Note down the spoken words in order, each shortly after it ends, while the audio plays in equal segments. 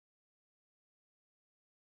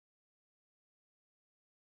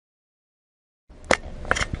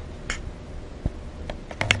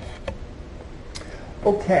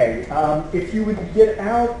Okay, if you would get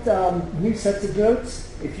out new sets of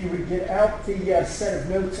notes, if you would get out the set of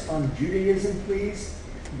notes on Judaism, please.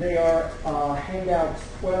 They are handouts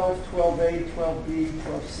 12, 12A, 12B,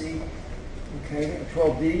 12C, okay,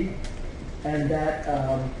 12D, and that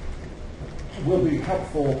will be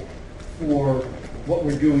helpful for what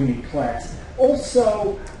we're doing in class.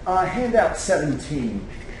 Also, handout 17,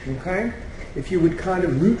 okay? If you would kind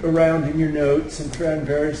of root around in your notes and try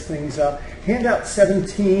various things up. Handout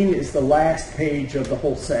 17 is the last page of the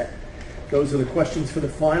whole set. Those are the questions for the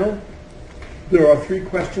final. There are 3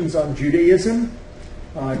 questions on Judaism,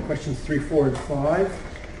 questions 3, 4, and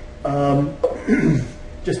 5.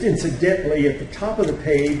 Just incidentally, at the top of the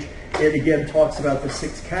page, it again talks about the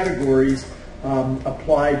 6 categories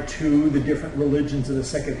applied to the different religions in the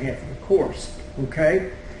second half of the course.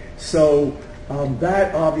 Okay? So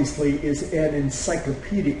that obviously is an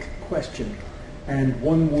encyclopedic question, and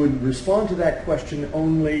one would respond to that question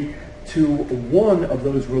only to one of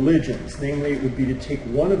those religions. Namely, it would be to take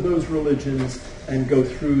one of those religions and go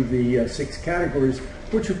through the 6 categories,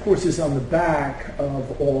 which of course is on the back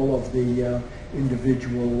of all of the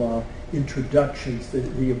individual introductions,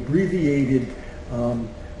 the abbreviated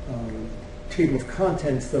table of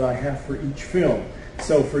contents that I have for each film.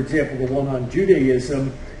 So, for example, the one on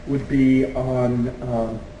Judaism would be on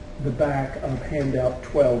the back of handout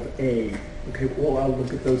 12A. Okay, well, I'll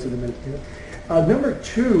look at those in a minute. Number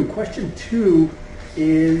 2, question 2,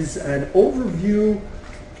 is an overview,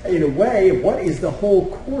 in a way, of what is the whole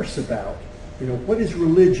course about. You know, what is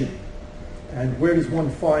religion? And where does one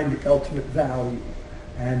find ultimate value?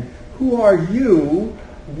 And who are you?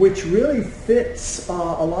 Which really fits a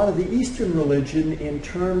lot of the Eastern religion in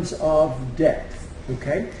terms of depth.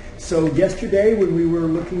 Okay? So yesterday when we were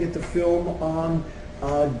looking at the film on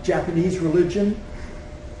Japanese religion,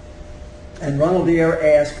 and Ronald Eyre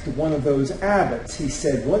asked one of those abbots, he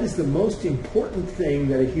said, what is the most important thing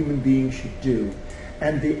that a human being should do?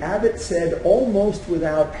 And the abbot said, almost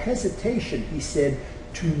without hesitation, he said,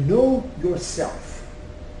 to know yourself.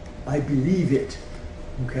 I believe it.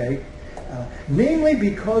 Okay? Namely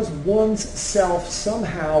because one's self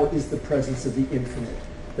somehow is the presence of the infinite,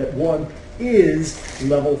 that one is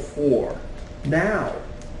level 4. Now,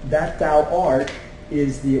 that thou art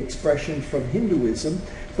is the expression from Hinduism,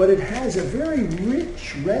 but it has a very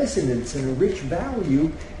rich resonance and a rich value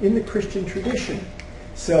in the Christian tradition.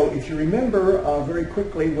 So if you remember very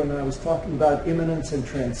quickly when I was talking about immanence and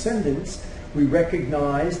transcendence, we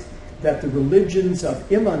recognized that the religions of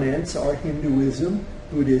immanence are Hinduism,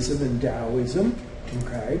 Buddhism, and Taoism,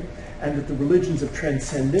 okay? And that the religions of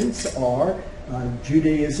transcendence are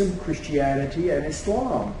Judaism, Christianity, and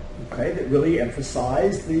Islam, okay? That really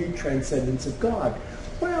emphasize the transcendence of God.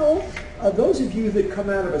 Well, those of you that come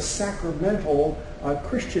out of a sacramental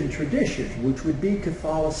Christian tradition, which would be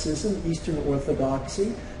Catholicism, Eastern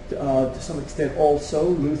Orthodoxy, to some extent also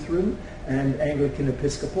Lutheran and Anglican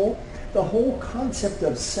Episcopal, the whole concept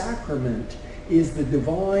of sacrament is the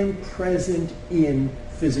divine present in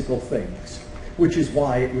physical things, which is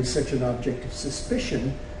why it was such an object of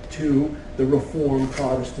suspicion to the Reformed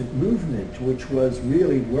Protestant movement, which was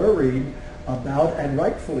really worried about, and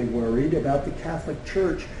rightfully worried, about the Catholic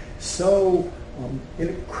Church so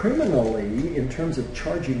criminally, in terms of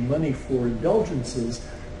charging money for indulgences,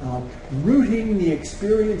 rooting the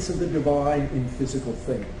experience of the divine in physical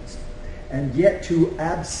things. And yet to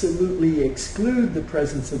absolutely exclude the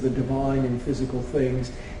presence of the divine in physical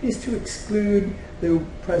things is to exclude the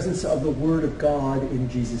presence of the Word of God in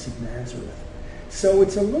Jesus of Nazareth. So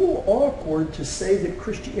it's a little awkward to say that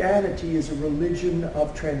Christianity is a religion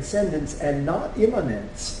of transcendence and not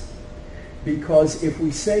immanence. Because if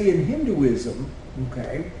we say in Hinduism,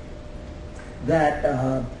 okay, that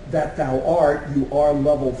thou art, you are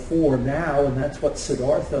level 4 now, and that's what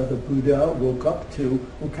Siddhartha, the Buddha, woke up to,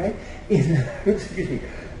 okay? In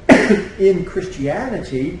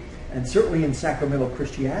Christianity, and certainly in sacramental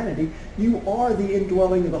Christianity, you are the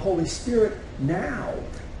indwelling of the Holy Spirit now,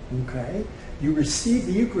 okay? You receive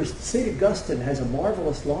the Eucharist. St. Augustine has a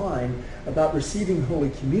marvelous line about receiving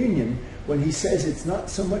Holy Communion when he says it's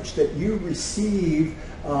not so much that you receive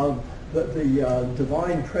the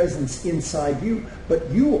divine presence inside you, but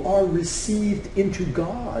you are received into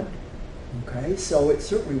God. Okay, so it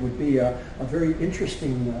certainly would be a very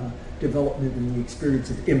interesting development in the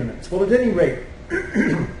experience of immanence. Well, at any rate,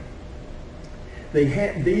 they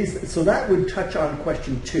had these. So that would touch on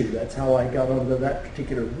question 2. That's how I got onto that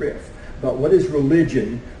particular riff. About what is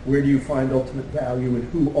religion, where do you find ultimate value, and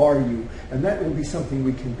who are you? And that will be something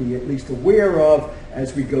we can be at least aware of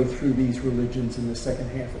as we go through these religions in the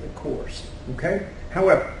second half of the course. Okay?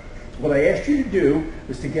 However, What I asked you to do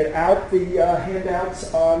was to get out the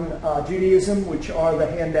handouts on Judaism, which are the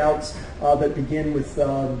handouts that begin with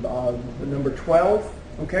the number 12.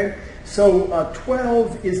 Okay? So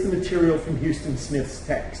 12 is the material from Houston Smith's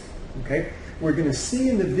text. Okay? We're going to see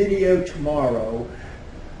in the video tomorrow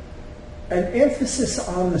an emphasis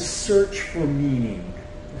on the search for meaning,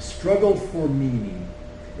 the struggle for meaning.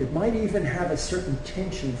 It might even have a certain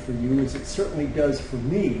tension for you, as it certainly does for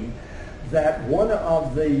me, that one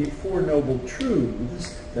of the Four Noble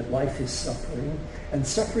Truths, that life is suffering, and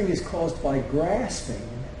suffering is caused by grasping.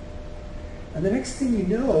 And the next thing you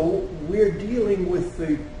know, we're dealing with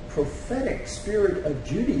the prophetic spirit of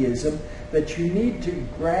Judaism, that you need to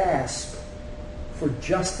grasp for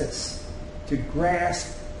justice, to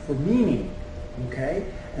grasp for meaning, okay?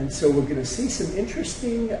 And so we're going to see some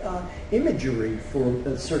interesting imagery for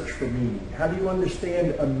the search for meaning. How do you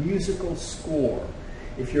understand a musical score?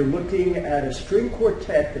 If you're looking at a string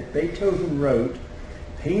quartet that Beethoven wrote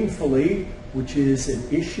painfully, which is an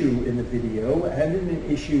issue in the video and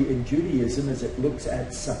an issue in Judaism as it looks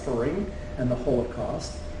at suffering and the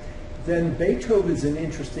Holocaust, then Beethoven is an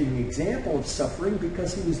interesting example of suffering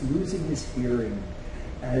because he was losing his hearing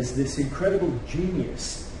as this incredible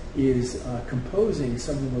genius is composing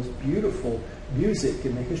some of the most beautiful music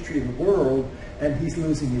in the history of the world, and he's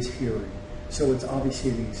losing his hearing. So it's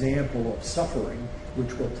obviously an example of suffering,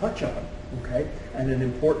 which we'll touch on, okay? And an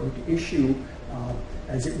important issue,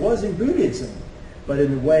 as it was in Buddhism. But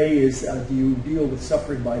in the way is, do you deal with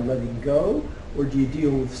suffering by letting go, or do you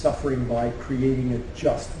deal with suffering by creating a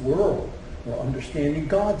just world, or understanding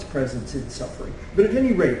God's presence in suffering? But at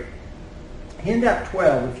any rate, handout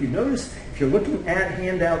 12, if you notice, if you're looking at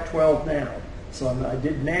handout 12 now, so I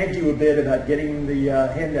did nag you a bit about getting the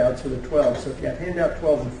handouts for the 12. So if you have handout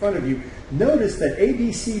 12 in front of you, notice that A,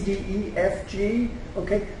 B, C, D, E, F, G,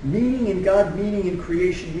 okay, meaning in God, meaning in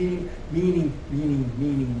creation, meaning,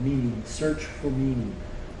 search for meaning.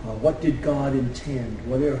 What did God intend?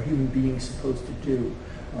 What are human beings supposed to do?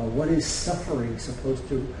 What is suffering supposed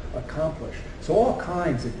to accomplish? So all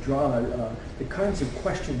kinds of the kinds of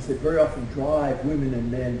questions that very often drive women and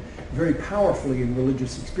men very powerfully in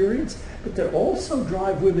religious experience, but that also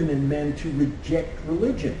drive women and men to reject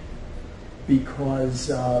religion because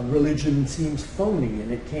religion seems phony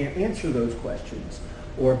and it can't answer those questions,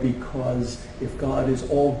 or because if God is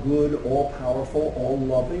all good, all powerful, all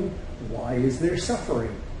loving, why is there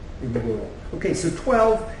suffering in the world? Okay, so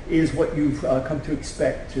 12 is what you've come to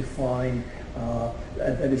expect to find.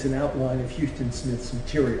 That is an outline of Houston Smith's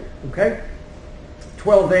material. Okay?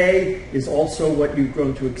 12a is also what you've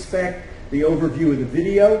grown to expect, the overview of the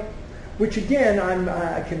video, which again,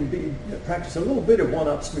 I can practice a little bit of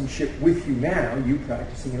one-upsmanship with you now, you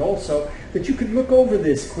practicing it also, that you could look over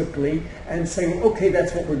this quickly and say, well, okay,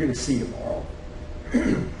 that's what we're going to see tomorrow.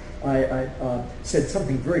 I said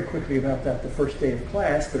something very quickly about that the first day of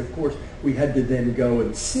class, but of course we had to then go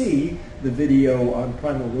and see the video on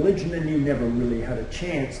primal religion, and you never really had a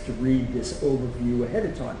chance to read this overview ahead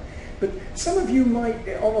of time. But some of you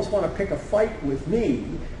might almost want to pick a fight with me,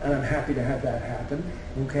 and I'm happy to have that happen,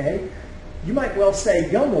 okay? You might well say,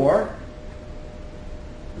 Gilmore,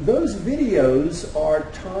 those videos are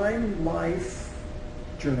Time Life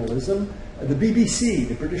journalism, the BBC,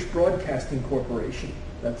 the British Broadcasting Corporation.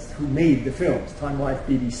 That's who made the films, Time Life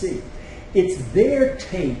BBC. It's their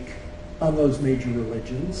take on those major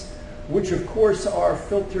religions, which of course are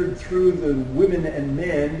filtered through the women and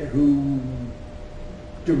men who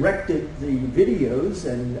directed the videos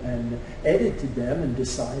and edited them and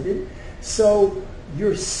decided. So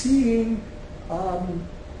you're seeing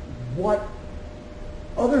what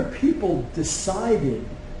other people decided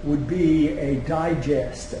would be a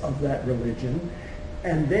digest of that religion.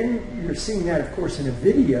 And then you're seeing that, of course, in a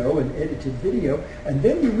video, an edited video, and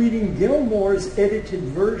then you're reading Gilmore's edited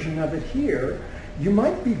version of it here. You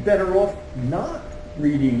might be better off not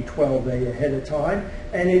reading 12a ahead of time,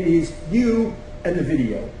 and it is you and the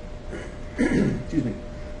video. Excuse me.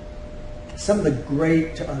 Some of the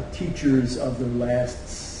great teachers of the last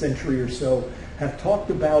century or so have talked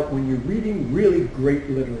about when you're reading really great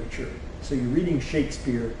literature, so you're reading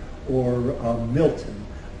Shakespeare or Milton,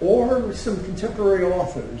 or some contemporary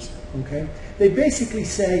authors, okay? They basically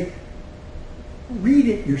say, read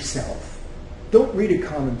it yourself. Don't read a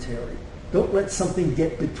commentary. Don't let something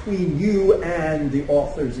get between you and the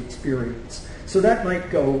author's experience. So that might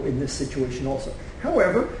go in this situation also.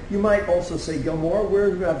 However, you might also say, Gilmore,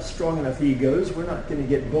 we have strong enough egos. We're not going to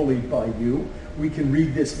get bullied by you. We can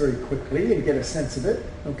read this very quickly and get a sense of it,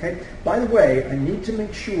 okay? By the way, I need to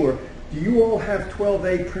make sure, do you all have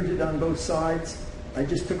 12a printed on both sides? I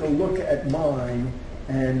just took a look at mine,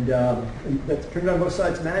 And that's printed on both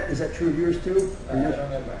sides. Matt, is that true of yours too? I don't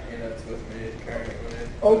have my handouts with me currently.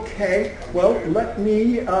 Okay, well, let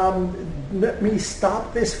me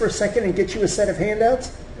stop this for a second and get you a set of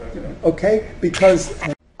handouts. Okay, because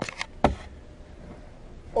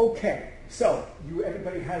so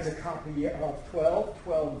everybody has a copy of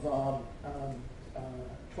 12A.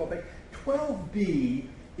 12B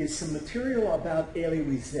is some material about Elie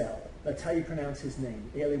Wiesel. That's how you pronounce his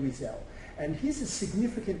name, Elie Wiesel. And he's a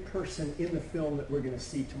significant person in the film that we're going to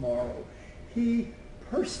see tomorrow. He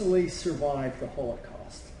personally survived the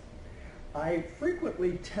Holocaust. I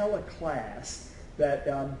frequently tell a class that,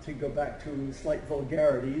 to go back to slight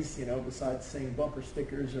vulgarities, besides saying bumper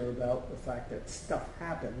stickers are about the fact that stuff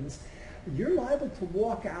happens, you're liable to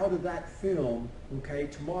walk out of that film,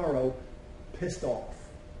 tomorrow, pissed off.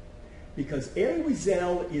 Because Elie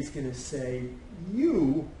Wiesel is going to say,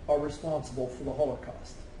 you are responsible for the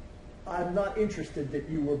Holocaust. I'm not interested that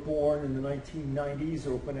you were born in the 1990s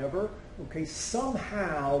or whenever.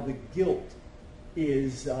 Somehow the guilt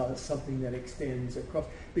is something that extends across.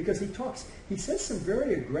 Because he says some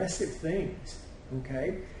very aggressive things.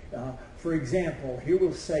 For example, he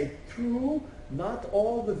will say, true, not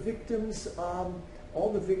all the victims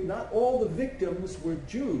not all the victims were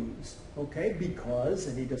Jews, because,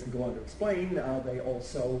 and he doesn't go on to explain, they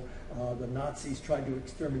also, the Nazis tried to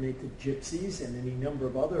exterminate the gypsies and any number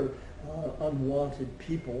of other unwanted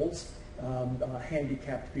peoples,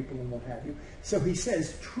 handicapped people and what have you. So he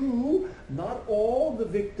says, true, not all the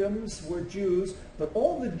victims were Jews, but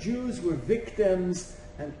all the Jews were victims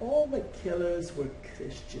and all the killers were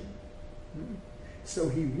Christian. So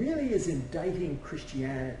he really is indicting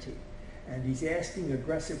Christianity. And he's asking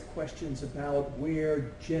aggressive questions about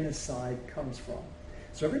where genocide comes from.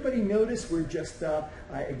 So everybody notice we're just,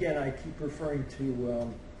 again, I keep referring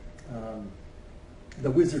to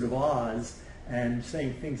The Wizard of Oz and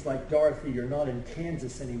saying things like, Dorothy, you're not in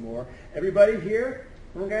Kansas anymore. Everybody here,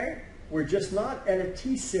 we're just not at a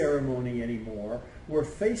tea ceremony anymore. We're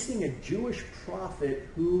facing a Jewish prophet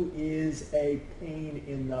who is a pain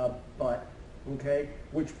in the butt,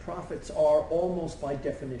 which prophets are almost by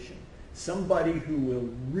definition. Somebody who will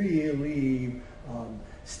really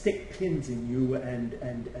stick pins in you and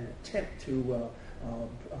attempt to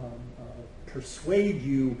persuade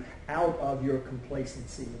you out of your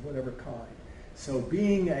complacency of whatever kind. So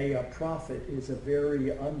being a prophet is a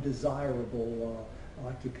very undesirable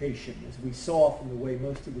occupation, as we saw from the way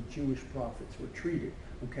most of the Jewish prophets were treated.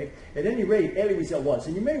 At any rate, Elie Wiesel was.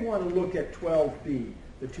 And you may want to look at 12b,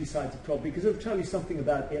 the two sides of 12b, because it'll tell you something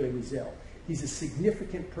about Elie Wiesel. He's a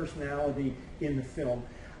significant personality in the film.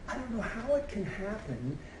 I don't know how it can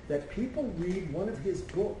happen that people read one of his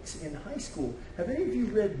books in high school. Have any of you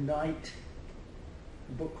read Night?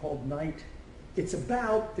 A book called Night? It's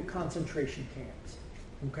about the concentration camps,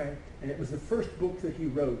 And it was the first book that he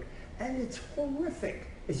wrote. And it's horrific,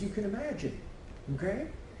 as you can imagine,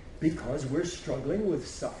 Because we're struggling with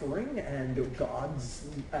suffering and God's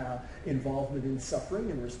involvement in suffering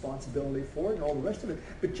and responsibility for it and all the rest of it.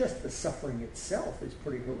 But just the suffering itself is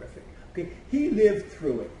pretty horrific. He lived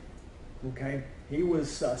through it. He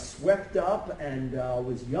was swept up and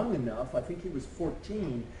was young enough. I think he was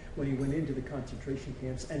 14 when he went into the concentration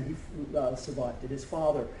camps, and he survived it. His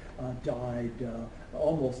father died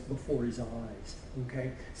almost before his eyes.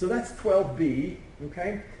 So that's 12b.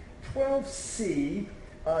 12c.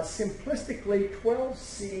 Simplistically,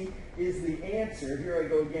 12c is the answer. Here I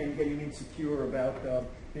go again, getting insecure about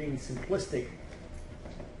being simplistic.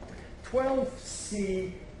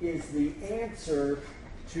 12c is the answer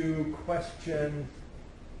to question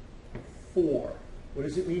 4. What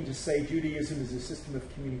does it mean to say Judaism is a system of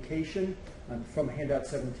communication? From handout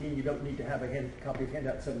 17. You don't need to have a copy of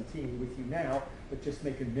handout 17 with you now, but just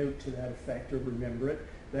make a note to that effect or remember it.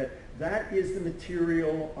 That is the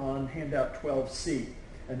material on handout 12c.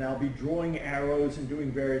 And I'll be drawing arrows and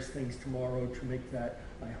doing various things tomorrow to make that,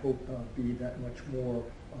 I hope, be that much more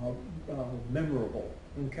memorable.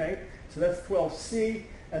 So that's 12c.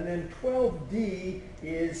 And then 12d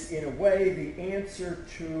is, in a way, the answer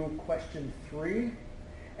to question 3.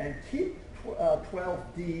 And keep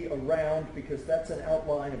 12d around because that's an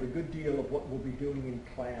outline of a good deal of what we'll be doing in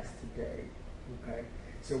class today.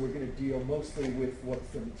 So we're going to deal mostly with what's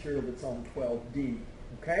the material that's on 12d.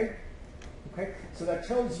 So that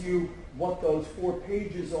tells you what those 4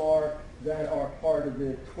 pages are that are part of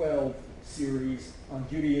the 12 series on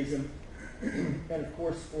Judaism. And of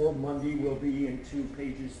course, for Monday, we'll be into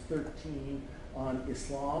pages 13 on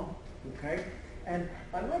Islam. And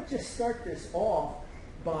I might just start this off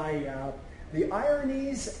by the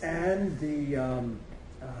ironies and the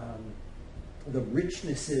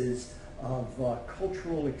richnesses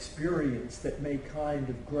cultural experience that may kind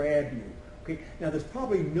of grab you. Okay, now there's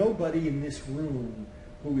probably nobody in this room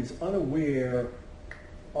who is unaware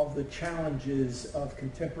of the challenges of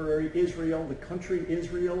contemporary Israel, the country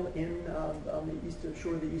Israel on the eastern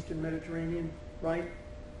shore of the eastern Mediterranean, right?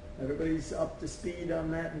 Everybody's up to speed on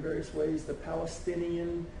that in various ways. The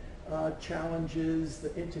Palestinian challenges, the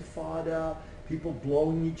Intifada, people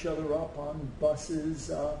blowing each other up on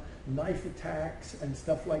buses, knife attacks and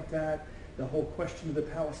stuff like that. The whole question of the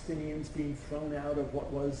Palestinians being thrown out of what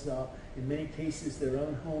was, in many cases, their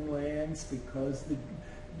own homelands because the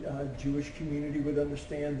Jewish community would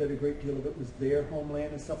understand that a great deal of it was their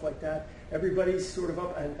homeland and stuff like that. Everybody's sort of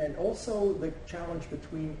up, and also the challenge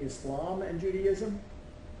between Islam and Judaism.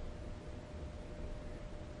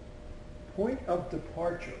 Point of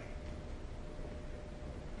departure.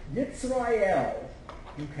 Yitzrael,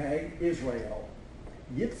 okay, Israel.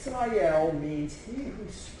 Yitzrael means he who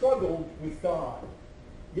struggled with God.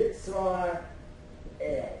 Yitzrael.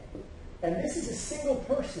 And this is a single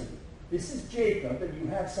person. This is Jacob, and you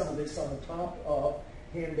have some of this on the top of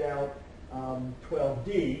handout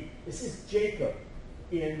 12D. This is Jacob.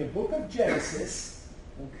 In the book of Genesis,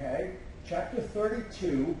 okay, chapter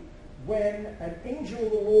 32, when an angel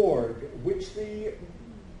of the Lord, which the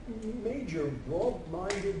major,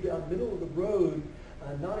 broad-minded, middle-of-the-road,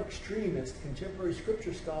 non-extremist, contemporary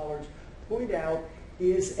scripture scholars point out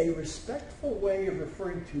is a respectful way of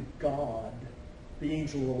referring to God, the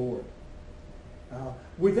angel of the Lord,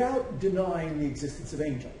 without denying the existence of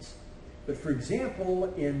angels. But for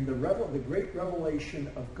example, in the great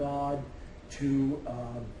revelation of God to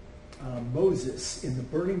Moses in the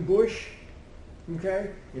burning bush, okay,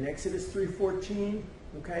 in Exodus 3:14,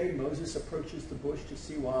 okay, Moses approaches the bush to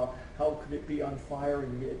see, well, how could it be on fire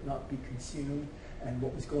and it not be consumed, and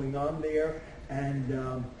what was going on there. And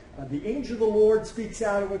the angel of the Lord speaks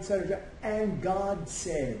out, and God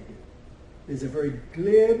said. There's a very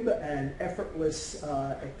glib and effortless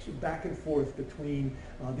back and forth between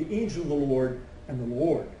the angel of the Lord and the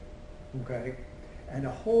Lord, okay, and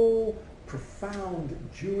a whole profound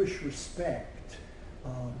Jewish respect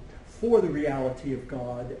for the reality of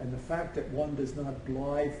God and the fact that one does not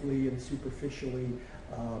blithely and superficially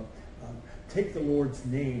take the Lord's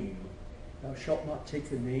name. Thou shalt not take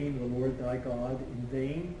the name of the Lord thy God in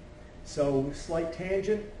vain. So, slight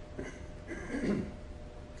tangent.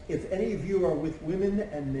 If any of you are with women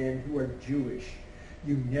and men who are Jewish,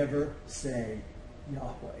 you never say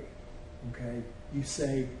Yahweh, okay? You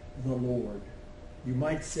say the Lord. You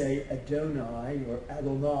might say Adonai or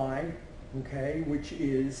Adonai, okay, which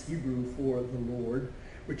is Hebrew for the Lord,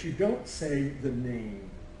 but you don't say the name.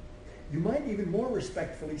 You might even more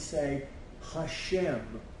respectfully say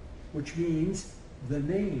Hashem, which means the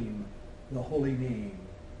name, the holy name,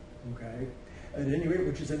 okay? At any rate,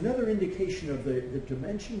 which is another indication of the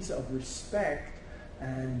dimensions of respect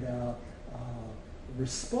and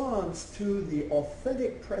response to the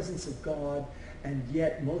authentic presence of God, and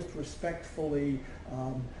yet most respectfully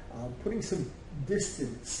putting some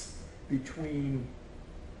distance between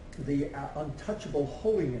the untouchable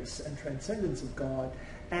holiness and transcendence of God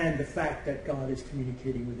and the fact that God is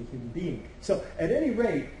communicating with a human being. So, at any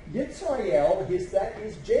rate, Yitzrael, that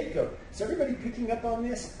is Jacob. Is everybody picking up on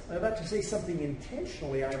this? I'm about to say something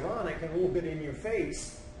intentionally ironic and a little bit in your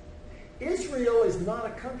face. Israel is not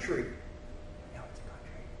a country. No, it's a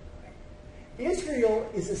country. Right? Israel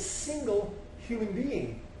is a single human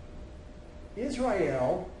being.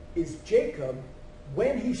 Israel is Jacob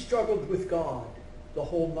when he struggled with God the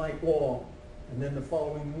whole night long. And then the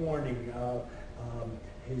following morning,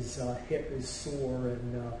 his hip is sore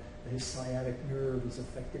and his sciatic nerve is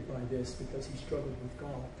affected by this because he struggled with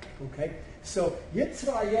God. Okay? So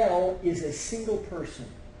Yitzrael is a single person.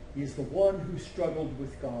 He is the one who struggled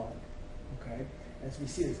with God. Okay? As we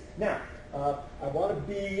see this. Now, I want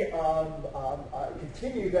to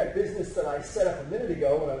continue that business that I set up a minute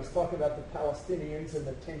ago when I was talking about the Palestinians and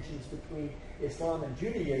the tensions between Islam and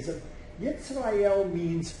Judaism. Yitzrael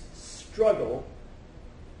means struggle.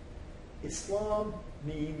 Islam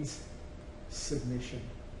means submission.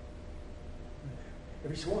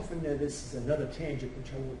 Every so often, this is another tangent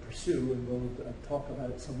which I will pursue, and we'll talk about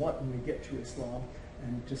it somewhat when we get to Islam,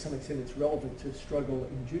 and to some extent it's relevant to struggle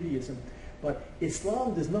in Judaism. But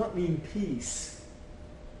Islam does not mean peace.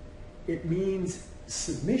 It means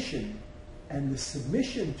submission, and the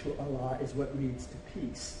submission to Allah is what leads to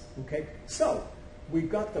peace. Okay? So, we've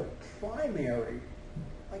got the primary.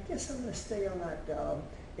 I guess I'm going to stay on that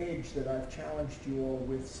edge that I've challenged you all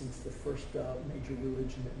with since the first major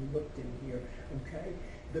religion that we looked in here. Okay?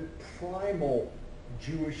 The primal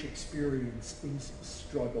Jewish experience is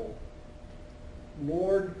struggle.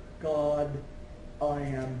 Lord God, I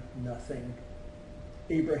am nothing.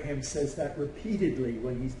 Abraham says that repeatedly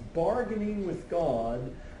when he's bargaining with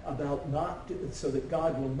God about so that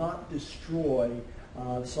God will not destroy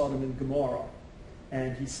Sodom and Gomorrah.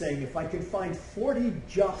 And he's saying, if I can find 40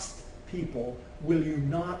 just people, will you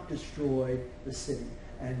not destroy the city?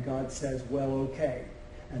 And God says, well, okay.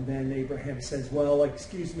 And then Abraham says, well,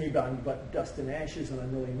 excuse me, but I'm but dust and ashes and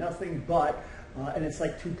I'm really nothing. But, and it's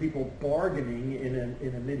like two people bargaining in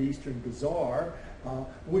a Mideastern bazaar.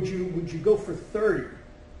 Would you go for 30?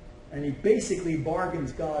 And he basically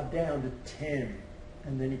bargains God down to 10.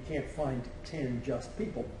 And then he can't find 10 just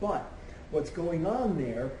people. But what's going on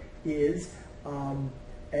there is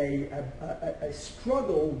a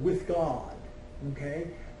struggle with God, okay?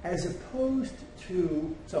 As opposed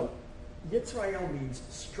to, so Yitzrael means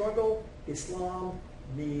struggle, Islam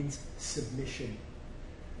means submission.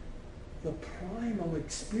 The primal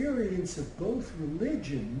experience of both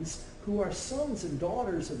religions, who are sons and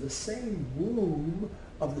daughters of the same womb,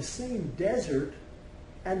 of the same desert,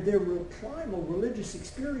 and their primal religious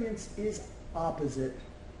experience is opposite.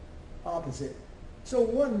 So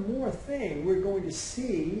one more thing, we're going to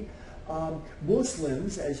see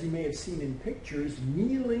Muslims, as you may have seen in pictures,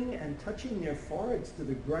 kneeling and touching their foreheads to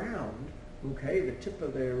the ground, okay, the tip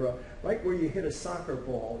of their, right where you hit a soccer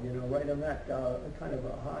ball, you know, right on that kind of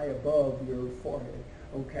a high above your forehead,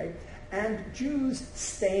 okay, and Jews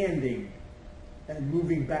standing and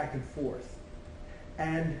moving back and forth.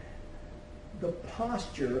 And the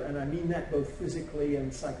posture, and I mean that both physically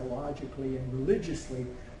and psychologically and religiously,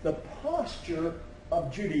 the posture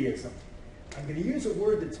of Judaism. I'm going to use a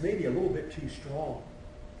word that's maybe a little bit too strong.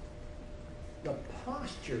 The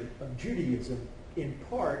posture of Judaism, in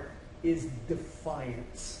part, is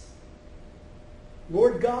defiance.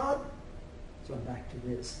 Lord God, so I'm back to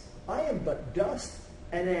this, I am but dust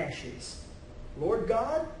and ashes. Lord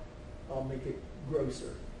God, I'll make it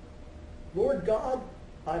grosser. Lord God,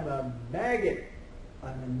 I'm a maggot.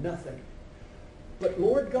 I'm a nothing. But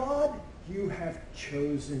Lord God, you have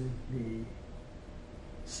chosen me.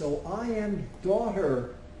 So I am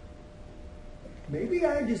daughter. Maybe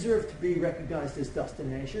I deserve to be recognized as dust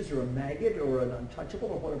and ashes or a maggot or an untouchable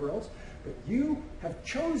or whatever else. But you have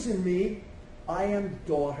chosen me. I am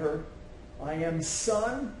daughter. I am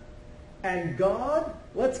son. And God,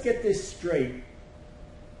 let's get this straight.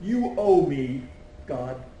 You owe me,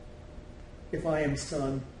 God, if I am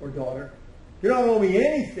son or daughter. You don't owe me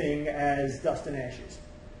anything as dust and ashes.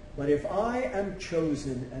 But if I am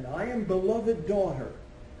chosen and I am beloved daughter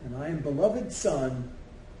and I am beloved son,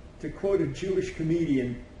 to quote a Jewish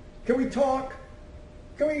comedian, can we talk?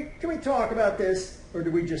 Can we talk about this? Or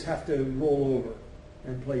do we just have to roll over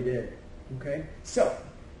and play dead? Okay? So,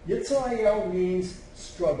 Yitzrael means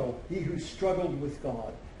struggle. He who struggled with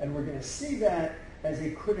God. And we're going to see that as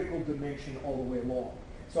a critical dimension all the way along.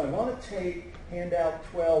 So I want to take handout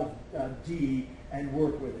 12D and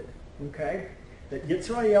work with it. Okay? That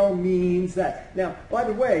Yitzrael means that. Now, by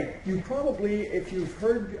the way, you probably, if you've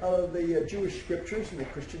heard the Jewish scriptures and the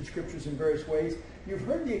Christian scriptures in various ways, you've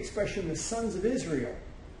heard the expression, the sons of Israel.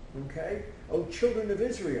 Okay? Oh, children of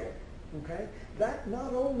Israel. Okay? That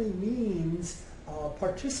not only means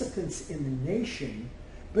participants in the nation,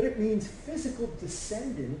 but it means physical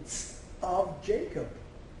descendants of Jacob.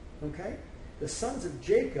 Okay? The sons of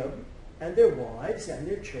Jacob and their wives and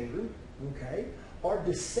their children, okay, are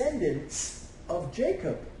descendants of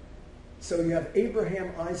Jacob. So you have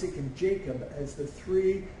Abraham, Isaac, and Jacob as the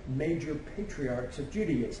three major patriarchs of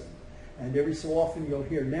Judaism. And every so often you'll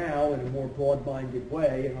hear now, in a more broad-minded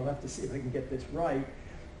way, and I'll have to see if I can get this right,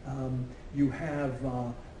 you have,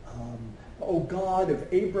 O God of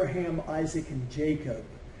Abraham, Isaac, and Jacob,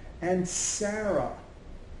 and Sarah,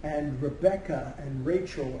 and Rebekah, and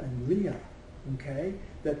Rachel, and Leah. Okay?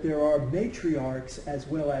 That there are matriarchs as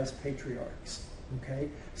well as patriarchs. Okay?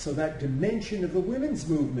 So that dimension of the women's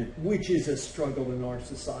movement, which is a struggle in our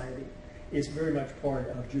society, is very much part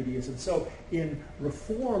of Judaism. So in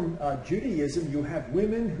Reform Judaism, you have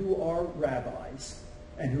women who are rabbis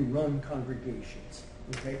and who run congregations.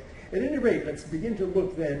 Okay? At any rate, let's begin to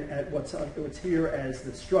look then at what's here as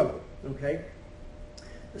the struggle. Okay?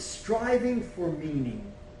 The striving for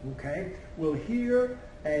meaning. Okay? We'll hear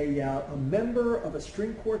a member of a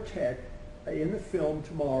string quartet in the film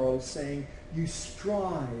tomorrow saying, you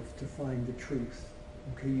strive to find the truth.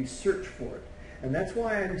 Okay? You search for it. And that's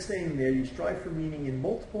why I'm saying there, you strive for meaning in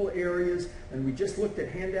multiple areas. And we just looked at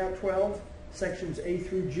handout 12, sections A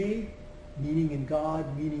through G. Meaning in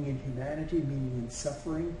God, meaning in humanity, meaning in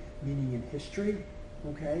suffering, meaning in history.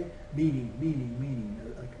 Okay? Meaning,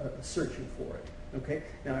 searching for it. Okay?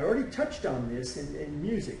 Now, I already touched on this in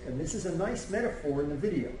music, and this is a nice metaphor in the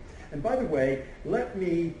video. And by the way, let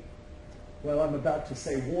me, well, I'm about to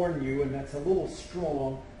say warn you, and that's a little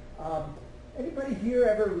strong. Anybody here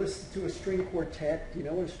ever listened to a string quartet? Do you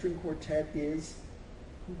know what a string quartet is?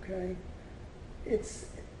 Okay?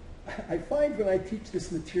 I find when I teach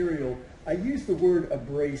this material, I use the word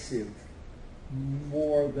abrasive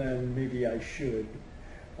more than maybe I should.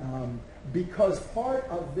 Because part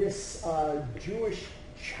of this Jewish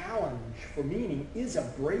challenge for meaning is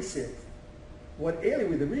abrasive.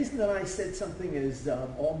 The reason that I said something as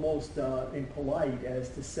almost impolite as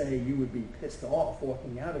to say you would be pissed off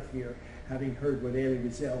walking out of here having heard what Elie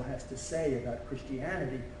Wiesel has to say about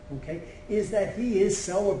Christianity, okay, is that he is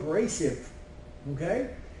so abrasive,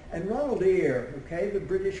 okay? And Ronald Eyre, okay, the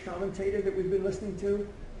British commentator that we've been listening to,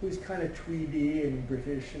 who's kind of tweedy and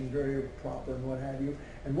British and very proper and what have you.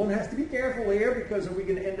 And one has to be careful here, because are we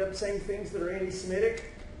going to end up saying things that are anti-Semitic?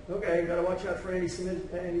 Okay, got to watch out for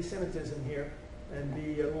anti-Semitism here and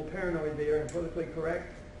be a little paranoid there and politically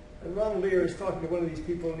correct. And Ronald Eyre is talking to one of these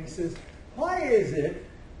people, and he says, why is it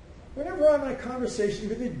whenever I'm in a conversation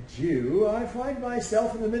with a Jew, I find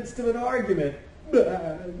myself in the midst of an argument? Is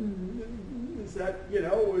that,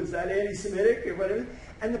 is that anti-Semitic or whatever?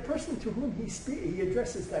 And the person to whom he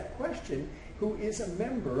addresses that question, who is a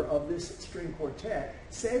member of this string quartet,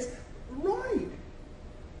 says, right,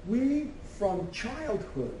 we from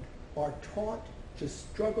childhood are taught to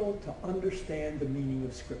struggle to understand the meaning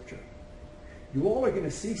of Scripture. You all are going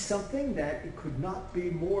to see something that it could not be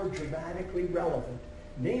more dramatically relevant.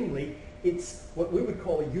 Namely, it's what we would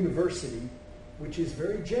call a university, which is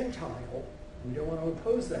very Gentile. We don't want to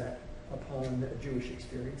impose that upon a Jewish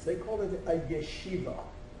experience. They call it a yeshiva.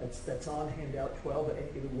 That's on handout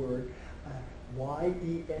 12A, the word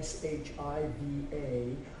Y-E-S-H-I-V-A,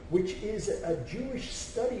 which is a Jewish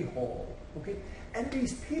study hall. Okay? And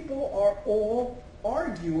these people are all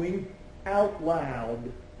arguing out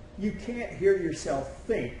loud. You can't hear yourself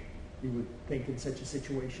think, you would think in such a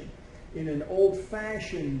situation. In an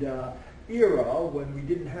old-fashioned era, when we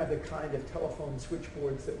didn't have the kind of telephone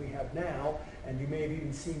switchboards that we have now, and you may have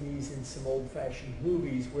even seen these in some old-fashioned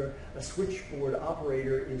movies where a switchboard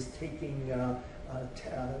operator is taking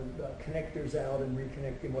connectors out and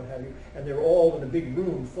reconnecting, what have you, and they're all in a big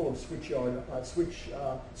room full of switchboard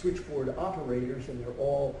operators, and they're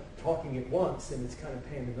all talking at once, and it's kind of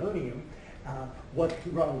pandemonium. What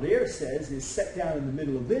Ronald Eyre says is, set down in the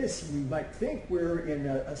middle of this, you might think we're in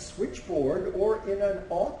a switchboard or in an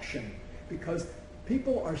auction, because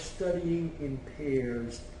people are studying in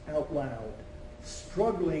pairs out loud,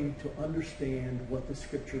 struggling to understand what the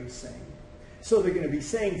Scripture is saying. So they're going to be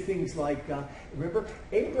saying things like, remember,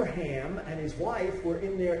 Abraham and his wife were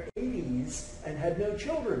in their 80s and had no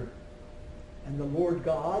children. And the Lord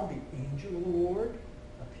God, the angel of the Lord,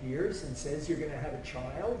 appears and says, you're going to have a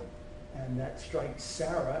child. And that strikes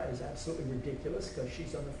Sarah as absolutely ridiculous, because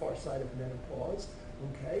she's on the far side of menopause.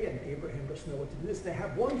 Okay, and Abraham doesn't know what to do this. They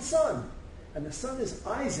have one son, and the son is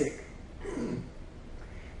Isaac. And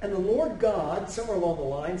the Lord God, somewhere along the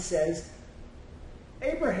line, says,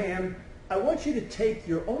 Abraham, I want you to take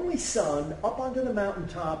your only son up onto the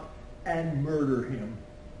mountaintop and murder him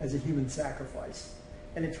as a human sacrifice.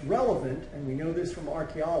 And it's relevant, and we know this from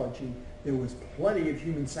archaeology, there was plenty of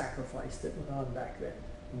human sacrifice that went on back then.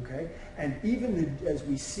 Okay? And even as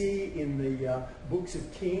we see in the books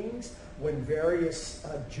of Kings, when various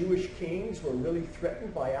Jewish kings were really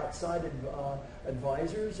threatened by outside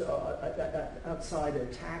advisors, outside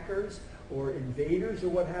attackers, or invaders, or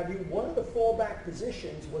what have you, one of the fallback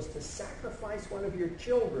positions was to sacrifice one of your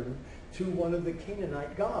children to one of the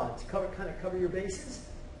Canaanite gods. Kind of cover your bases.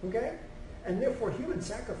 Okay? And therefore, human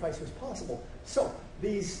sacrifice was possible. So,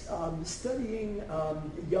 these studying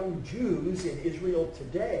young Jews in Israel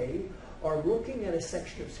today are looking at a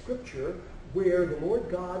section of Scripture where the Lord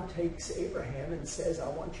God takes Abraham and says, I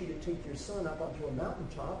want you to take your son up onto a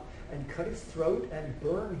mountaintop and cut his throat and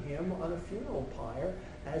burn him on a funeral pyre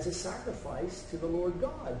as a sacrifice to the Lord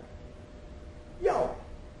God. Yo,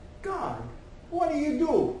 God, what do you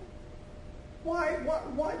do? Why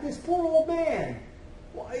this poor old man?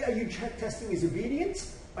 Why, are you testing his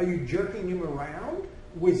obedience? Are you jerking him around?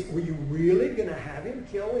 Were you really going to have him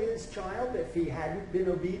kill his child if he hadn't been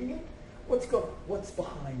obedient? What's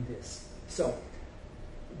behind this? So,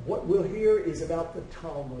 what we'll hear is about the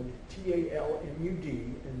Talmud, T-A-L-M-U-D,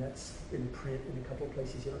 and that's in print in a couple of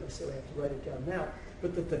places. You don't necessarily have to write it down now.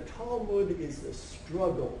 But that the Talmud is the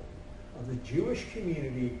struggle of the Jewish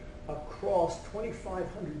community across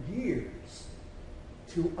 2,500 years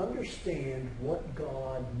to understand what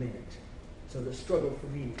God meant. So the struggle for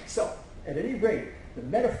meaning. So, at any rate, the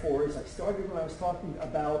metaphors, I started when I was talking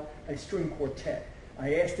about a string quartet.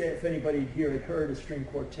 I asked if anybody here had heard a string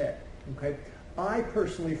quartet. Okay? I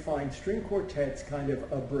personally find string quartets kind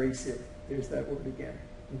of abrasive. There's that word again.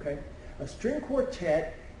 Okay? A string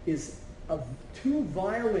quartet is of two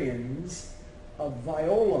violins, a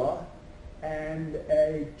viola, and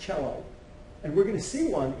a cello. And we're going to see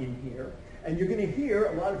one in here. And you're going to hear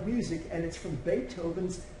a lot of music, and it's from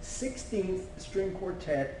Beethoven's 16th string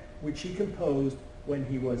quartet, which he composed when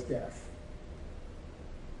he was deaf.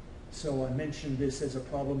 So I mentioned this as a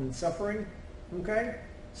problem in suffering. Okay?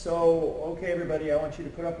 So, okay, everybody, I want you to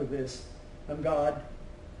put up with this. I'm God.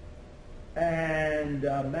 And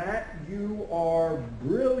Matt, you are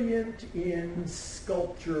brilliant in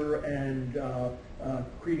sculpture and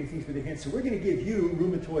creating things with your hands. So we're going to give you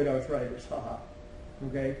rheumatoid arthritis. Haha.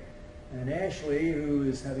 Okay? And Ashley, who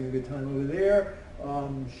is having a good time over there,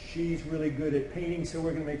 she's really good at painting, so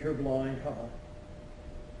we're going to make her blind. Haha.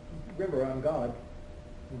 Remember, I'm God.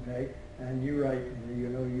 Okay? And you're right. You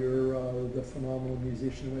know, you're the phenomenal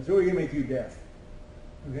musician. So we're going to make you deaf.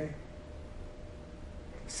 Okay?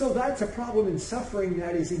 So that's a problem in suffering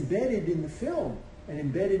that is embedded in the film and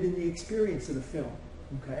embedded in the experience of the film.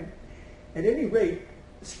 Okay? At any rate,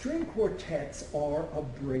 string quartets are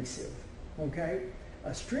abrasive. Okay?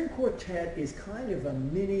 A string quartet is kind of a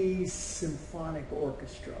mini symphonic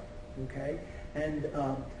orchestra. Okay? And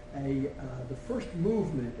the first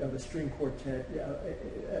movement of a string quartet,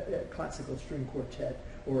 a classical string quartet,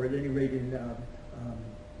 or at any rate in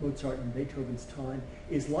Mozart and Beethoven's time,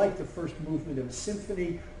 is like the first movement of a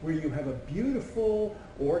symphony, where you have a beautiful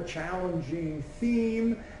or challenging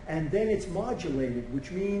theme, and then it's modulated, which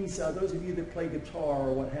means those of you that play guitar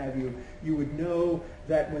or what have you, you would know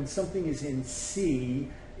that when something is in C,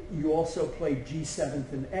 you also play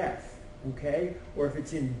G7th and F, okay? Or if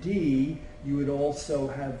it's in D, you would also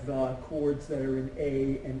have chords that are in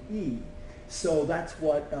A and E. So that's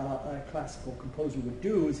what a classical composer would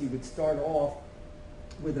do, is he would start off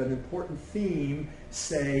with an important theme,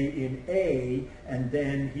 say in A, and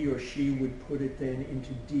then he or she would put it then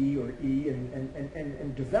into D or E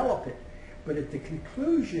and develop it. But at the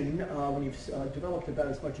conclusion, when you've developed about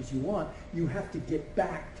as much as you want, you have to get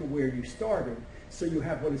back to where you started. So you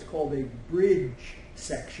have what is called a bridge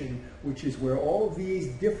section, which is where all of these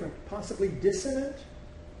different, possibly dissonant,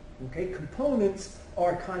 okay, components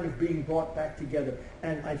are kind of being brought back together.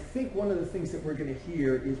 And I think one of the things that we're going to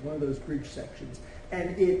hear is one of those bridge sections.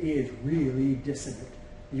 And it is really dissonant.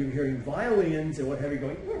 You're hearing violins and what have you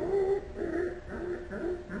going.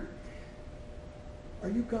 Are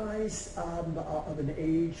you guys of an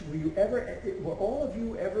age, were all of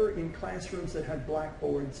you ever in classrooms that had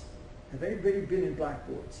blackboards? Have anybody been in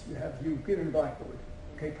blackboards? You've been in blackboard?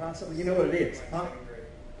 Okay, possibly. You know what it is, huh?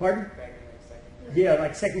 Pardon? Back in like second grade. Yeah,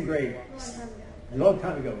 like second grade. A long time ago. A long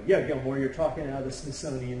time ago. Yeah, Gilmore, you're talking out of the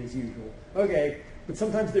Smithsonian as usual. Okay, but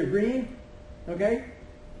sometimes they're green. Okay?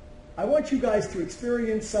 I want you guys to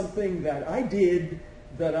experience something that I did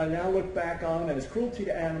that I now look back on as cruelty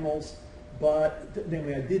to animals, but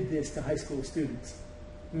then I did this to high school students.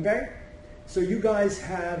 Okay? So you guys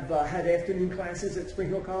have had afternoon classes at Spring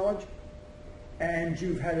Hill College, and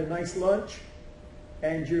you've had a nice lunch,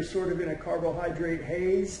 and you're sort of in a carbohydrate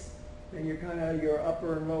haze, and your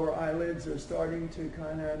upper and lower eyelids are starting to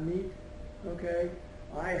kind of meet. Okay?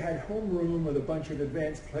 I had homeroom with a bunch of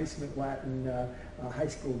advanced placement Latin high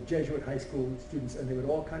school, Jesuit high school students, and they would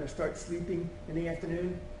all kind of start sleeping in the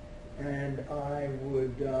afternoon. And I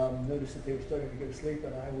would notice that they were starting to go to sleep,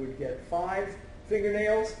 and I would get 5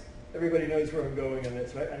 fingernails. Everybody knows where I'm going on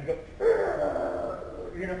this, right? And I'd go,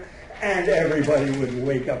 you know, and everybody would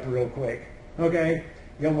wake up real quick. Okay?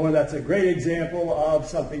 Gilmore, that's a great example of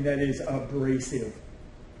something that is abrasive.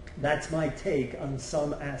 That's my take on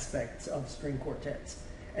some aspects of string quartets.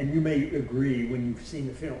 And you may agree when you've seen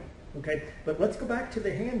the film. Okay? But let's go back to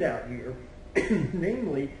the handout here.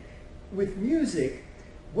 Namely, with music,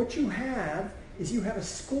 what you have is you have a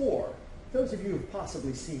score. Those of you who have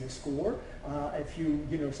possibly seen a score, if you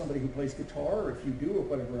know somebody who plays guitar, or if you do, or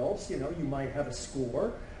whatever else, you know, you might have a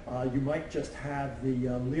score. You might just have the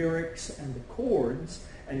lyrics and the chords,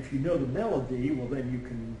 and if you know the melody, well, then you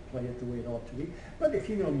can play it the way it ought to be. But if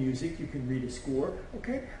you know music, you can read a score,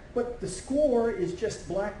 okay? But the score is just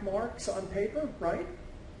black marks on paper, right?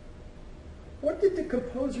 What did the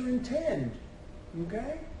composer intend,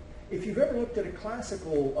 okay? If you've ever looked at a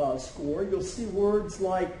classical score, you'll see words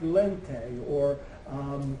like lente, or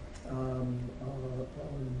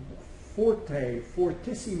forte,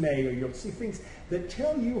 fortissime, or you'll see things that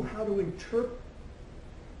tell you how to interpret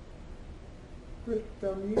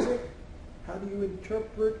the music. How do you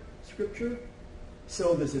interpret scripture?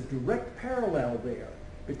 So there's a direct parallel there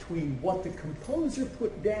between what the composer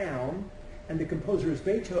put down, and the composer is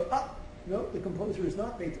Beethoven. No, the composer is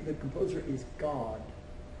not Beethoven. The composer is God.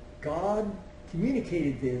 God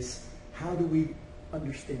communicated this. How do we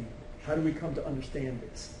understand? How do we come to understand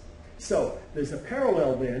this? So there's a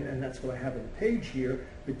parallel then, and that's what I have on the page here,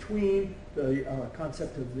 between the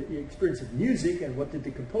concept of the experience of music and what did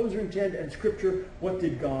the composer intend, and Scripture, what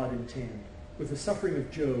did God intend, with the suffering of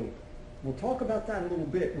Job. We'll talk about that a little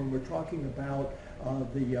bit when we're talking about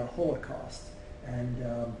the Holocaust. And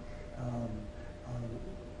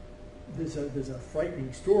there's a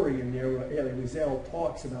frightening story in there where Elie Wiesel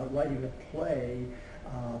talks about writing a play,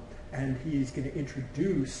 and he's going to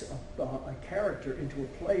introduce a character into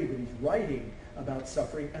a play that he's writing about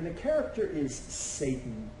suffering, and the character is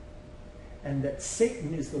Satan, and that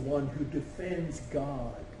Satan is the one who defends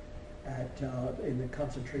God in the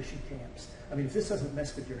concentration camps. I mean, if this doesn't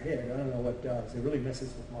mess with your head, I don't know what does. It really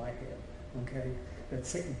messes with my head, okay? That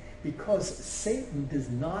Satan, because Satan does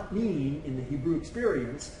not mean, in the Hebrew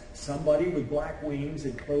experience, somebody with black wings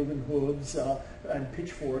and cloven hooves and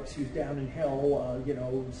pitchforks who's down in hell,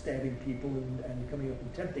 stabbing people and coming up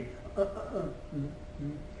and tempting.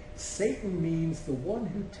 Satan means the one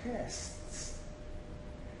who tests.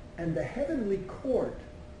 And the heavenly court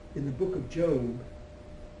in the book of Job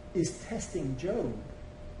is testing Job.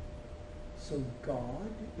 So God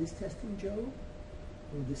is testing Job?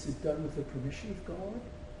 Or this is done with the permission of God,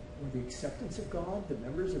 or the acceptance of God, the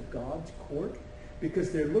members of God's court,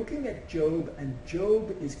 because they're looking at Job, and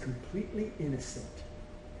Job is completely innocent.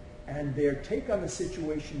 And their take on the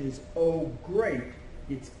situation is, oh, great,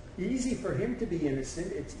 it's easy for him to be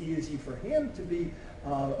innocent, it's easy for him to be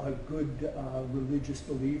a good religious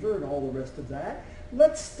believer and all the rest of that.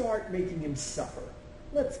 Let's start making him suffer.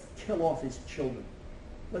 Let's kill off his children.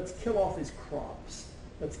 Let's kill off his crops.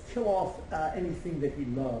 Let's kill off anything that he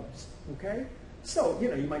loves, okay? So,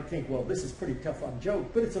 you might think, well, this is pretty tough on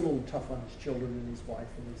Job, but it's a little tough on his children and his wife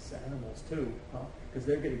and his animals too, because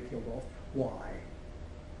they're getting killed off. Why?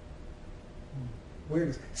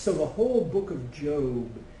 So the whole book of Job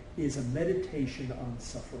is a meditation on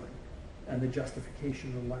suffering and the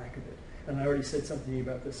justification or lack of it. And I already said something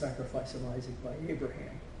about the sacrifice of Isaac by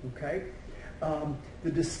Abraham, okay?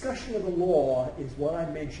 The discussion of the law is what I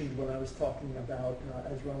mentioned when I was talking about,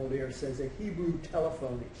 as Ronald Ayers says, a Hebrew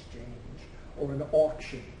telephone exchange or an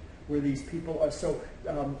auction where these people are. So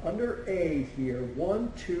under A here,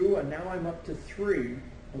 1, 2, and now I'm up to 3,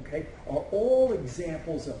 okay, are all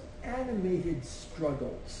examples of animated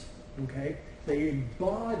struggles, okay? They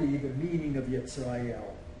embody the meaning of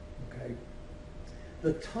Yisrael, okay?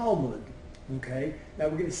 The Talmud, okay? Now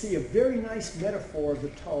we're going to see a very nice metaphor of the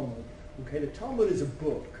Talmud. Okay, the Talmud is a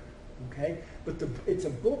book, okay, but it's a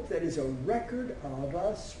book that is a record of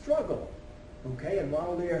a struggle, okay, and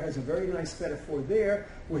Ronald Ayers has a very nice metaphor there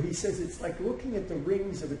where he says it's like looking at the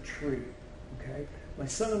rings of a tree, okay. My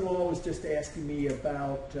son-in-law was just asking me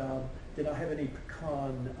about did I have any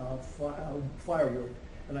pecan firewood,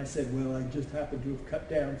 and I said, well, I just happened to have cut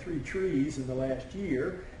down 3 trees in the last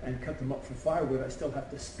year and cut them up for firewood. I still have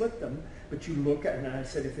to split them, but you look at it, and I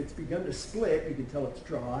said, if it's begun to split, you can tell it's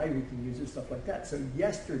dry, we can use it, stuff like that. So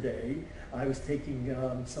yesterday, I was taking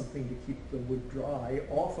something to keep the wood dry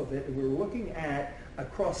off of it, and we were looking at a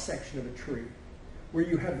cross-section of a tree, where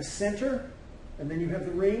you have the center, and then you have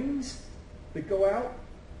the rings that go out.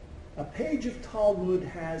 A page of Talmud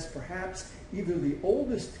has perhaps either the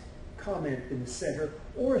oldest comment in the center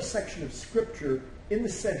or a section of scripture in the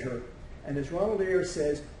center, and as Ronald Ayers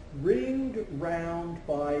says, ringed round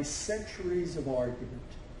by centuries of argument.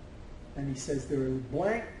 And he says there are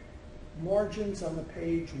blank margins on the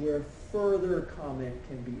page where further comment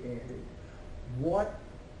can be added. What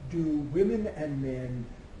do women and men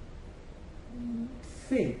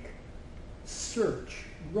think, search,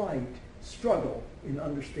 write, struggle in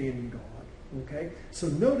understanding God? Okay, so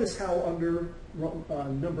notice how under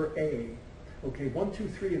number A, okay, 1, 2,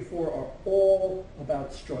 3, and 4 are all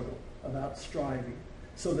about struggle, about striving.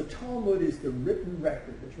 So the Talmud is the written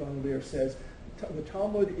record, as Ronald Ayers says. The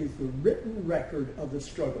Talmud is the written record of the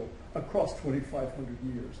struggle across 2,500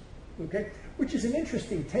 years. Okay, which is an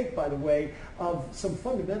interesting take, by the way, of some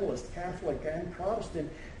fundamentalist, Catholic and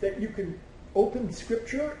Protestant, that you can open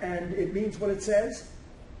Scripture and it means what it says.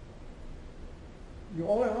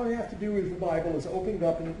 All you have to do with the Bible is open it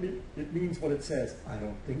up and it means what it says. I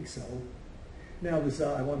don't think so. Now,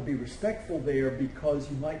 I want to be respectful there, because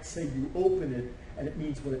you might say you open it and it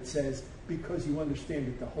means what it says because you understand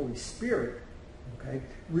that the Holy Spirit, okay,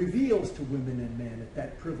 reveals to women and men at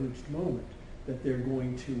that privileged moment that they're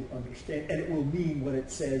going to understand. And it will mean what it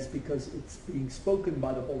says because it's being spoken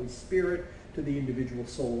by the Holy Spirit to the individual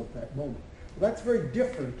soul at that moment. Well, that's very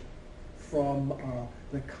different from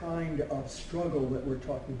the kind of struggle that we're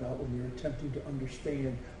talking about when you're attempting to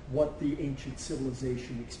understand what the ancient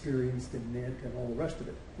civilization experienced and meant and all the rest of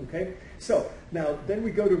it. Okay? So, now, then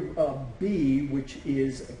we go to B, which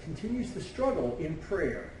continues the struggle in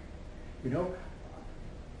prayer. You know,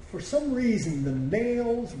 for some reason, the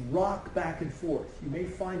males rock back and forth. You may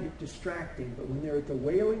find it distracting, but when they're at the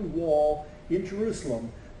Wailing Wall in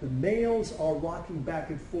Jerusalem, the males are rocking back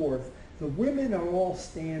and forth. The women are all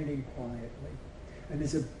standing quietly. And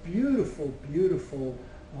there's a beautiful, beautiful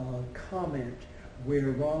comment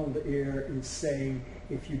where Ronald Eyre is saying,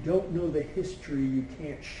 if you don't know the history, you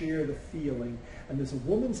can't share the feeling. And there's a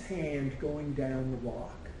woman's hand going down the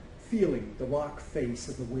rock, feeling the rock face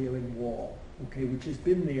of the Wailing Wall, okay, which has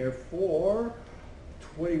been there for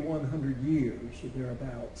 2,100 years or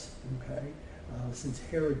thereabouts, okay, since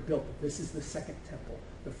Herod built it. This is the second temple.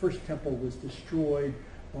 The first temple was destroyed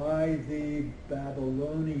by the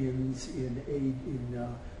Babylonians in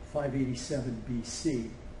 587 BC,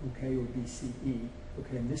 okay, or BCE,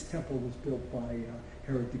 okay, and this temple was built by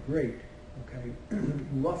Herod the Great, okay,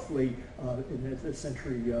 roughly in the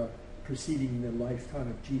century preceding the lifetime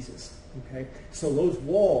of Jesus, okay. So those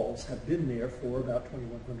walls have been there for about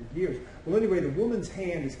 2,100 years. Well, anyway, the woman's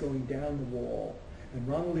hand is going down the wall, and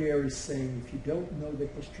Ronald Eyre is saying, if you don't know the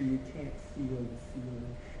history, you can't feel the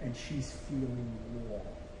feeling, and she's feeling the wall.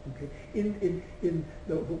 Okay, in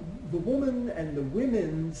the woman and the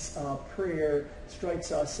women's prayer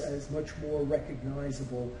strikes us as much more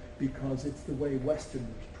recognizable because it's the way Westerners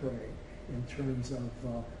pray in terms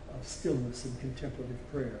of stillness and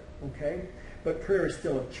contemplative prayer. Okay, but prayer is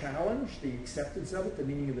still a challenge. The acceptance of it, the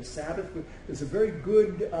meaning of the Sabbath. There's a very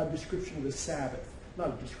good description of the Sabbath.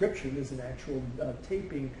 Not a description. There's an actual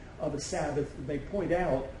taping of a Sabbath. They point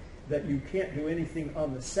out that you can't do anything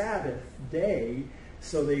on the Sabbath day.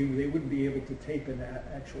 So they wouldn't be able to tape an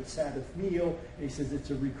actual Sabbath meal. And he says it's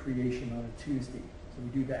a recreation on a Tuesday. So we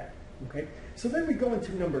do that. Okay. So then we go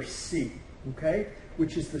into number C, okay,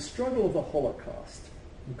 which is the struggle of the Holocaust.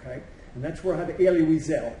 Okay. And that's where I have Elie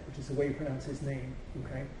Wiesel, which is the way you pronounce his name.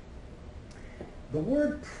 Okay. The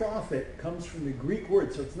word prophet comes from the Greek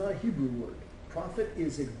word, so it's not a Hebrew word. Prophet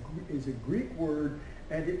is a Greek word,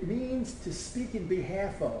 and it means to speak in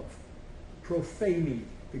behalf of, prophemi.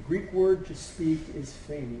 The Greek word to speak is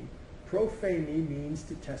phemi. Prophemi means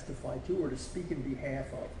to testify to or to speak in behalf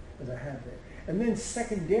of, as I have there. And then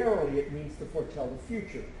secondarily, it means to foretell the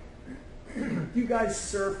future. You guys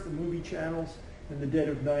surf the movie channels in the dead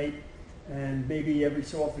of night, and maybe every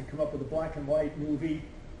so often come up with a black and white movie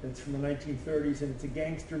that's from the 1930s, and it's a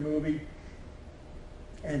gangster movie.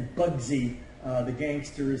 And Bugsy, the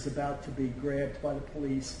gangster, is about to be grabbed by the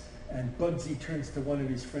police, and Bugsy turns to one of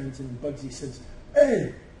his friends, and Bugsy says,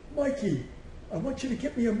 "Hey, Mikey, I want you to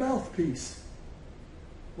get me a mouthpiece."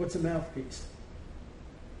 What's a mouthpiece?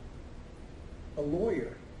 A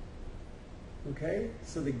lawyer. Okay?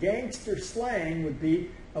 So the gangster slang would be,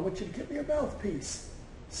 I want you to get me a mouthpiece.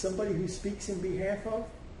 Somebody who speaks in behalf of,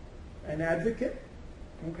 an advocate.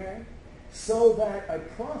 Okay? So that a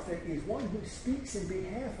prophet is one who speaks in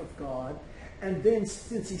behalf of God, and then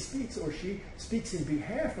since he speaks or she speaks in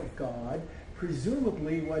behalf of God,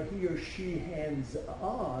 presumably what he or she hands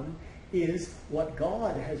on is what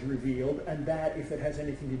God has revealed, and that if it has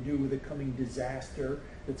anything to do with a coming disaster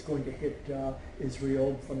that's going to hit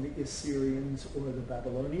Israel from the Assyrians or the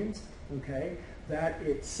Babylonians, okay, that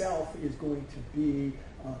itself is going to be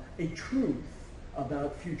a truth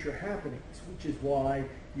about future happenings, which is why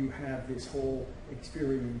you have this whole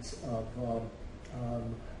experience of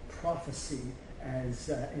prophecy as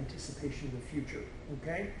anticipation of the future,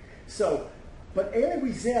 okay? So, but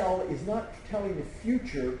Elie Wiesel is not telling the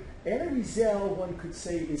future. Elie Wiesel, one could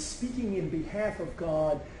say, is speaking in behalf of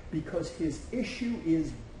God because his issue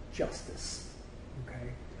is justice. Okay?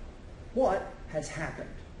 What has happened?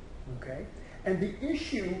 Okay? And the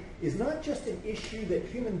issue is not just an issue that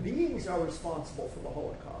human beings are responsible for the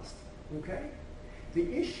Holocaust. Okay?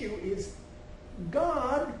 The issue is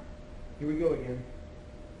God, here we go again,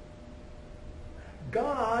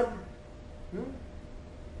 God,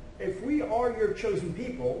 if we are your chosen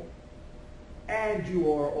people, and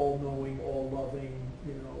you are all-knowing, all-loving,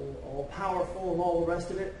 all-powerful, and all the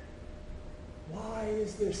rest of it, why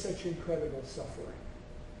is there such incredible suffering?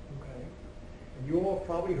 Okay? And you all have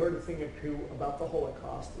probably heard a thing or two about the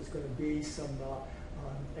Holocaust. There's going to be some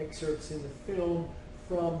excerpts in the film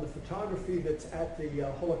from the photography that's at the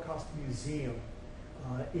Holocaust Museum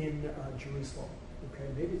in Jerusalem. Okay,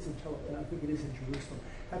 maybe it's in Tel Aviv. I think it is in Jerusalem.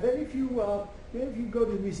 Have any of you go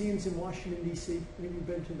to the museums in Washington, D.C.? Any of you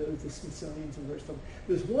been to the Smithsonian's and stuff?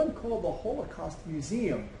 There's one called the Holocaust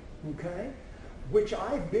Museum, okay, which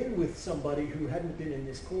I've been with somebody who hadn't been in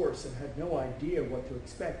this course and had no idea what to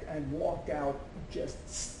expect and walked out just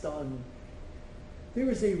stunned. There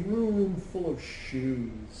was a room full of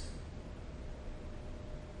shoes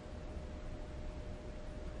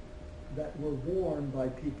that were worn by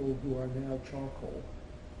people who are now charcoal.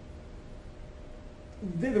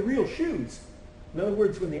 They're the real shoes. In other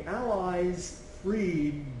words, when the Allies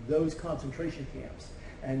freed those concentration camps,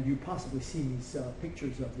 and you possibly see these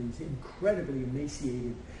pictures of these incredibly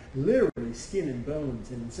emaciated, literally skin and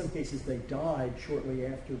bones, and in some cases they died shortly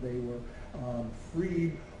after they were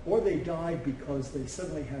freed, or they died because they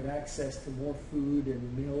suddenly had access to more food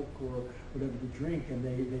and milk or whatever to drink, and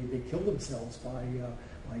they killed themselves by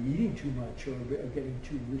eating too much or getting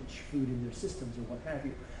too rich food in their systems or what have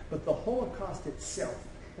you. But the Holocaust itself,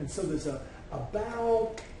 and so there's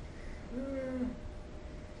about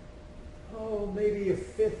maybe a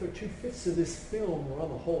fifth or 2/5 of this film were on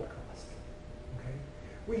the Holocaust. Okay,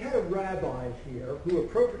 we had a rabbi here who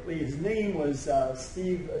appropriately, his name was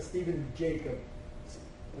Stephen Jacobs.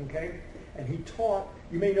 Okay, and he taught.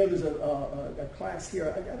 You may know there's a class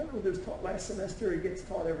here. I don't know if it was taught last semester. It gets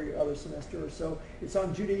taught every other semester or so. It's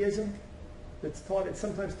on Judaism. It's taught. It's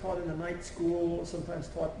sometimes taught in the night school. Sometimes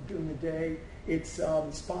taught during the day. It's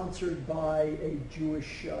sponsored by a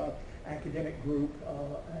Jewish academic group,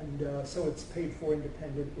 and so it's paid for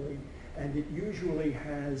independently. And it usually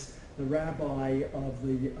has the rabbi of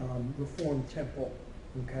the Reformed Temple.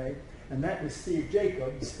 Okay. And that was Steve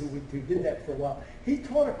Jacobs, who did that for a while. He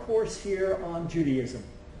taught a course here on Judaism,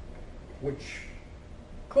 which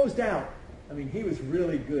closed out. I mean, he was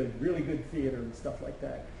really good theater and stuff like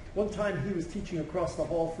that. One time he was teaching across the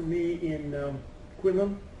hall from me in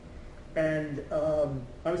Quinlan, and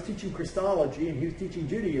I was teaching Christology, and he was teaching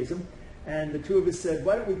Judaism, and the two of us said,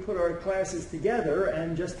 why don't we put our classes together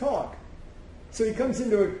and just talk? So he comes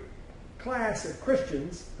into a class of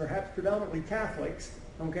Christians, perhaps predominantly Catholics,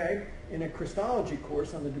 okay, in a Christology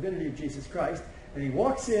course on the divinity of Jesus Christ, and he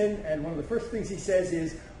walks in, and one of the first things he says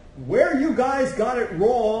is, where you guys got it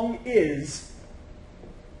wrong is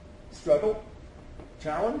struggle,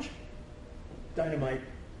 challenge, dynamite.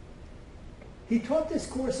 He taught this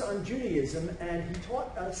course on Judaism, and he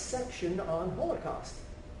taught a section on Holocaust.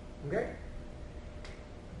 Okay?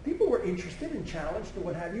 People were interested and challenged and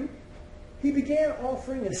what have you. He began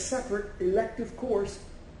offering a separate elective course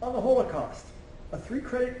on the Holocaust. A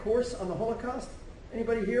 3-credit course on the Holocaust.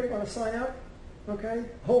 Anybody here want to sign up? Okay?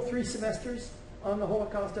 Whole 3 semesters on the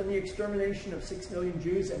Holocaust and the extermination of 6 million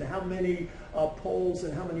Jews, and how many Poles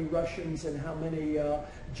and how many Russians and how many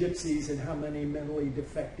Gypsies and how many mentally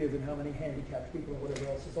defective and how many handicapped people and whatever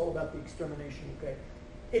else. It's all about the extermination, okay?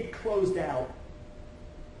 It closed out.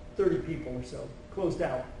 30 people or so. Closed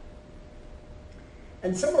out.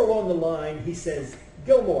 And somewhere along the line, he says,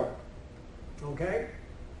 Gilmore, okay?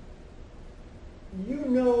 You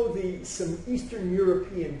know some Eastern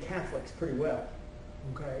European Catholics pretty well,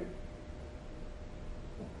 okay?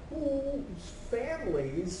 Whose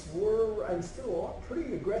families were, and still are,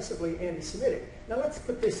 pretty aggressively anti-Semitic. Now let's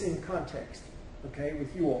put this in context, okay,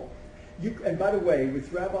 with you all. And by the way,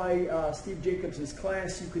 with Rabbi Steve Jacobs'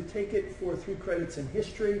 class, you could take it for 3 credits in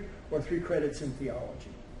history or 3 credits in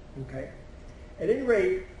theology, okay? At any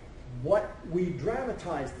rate, what we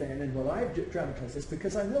dramatized then, and what I've dramatized this,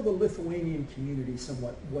 because I know the Lithuanian community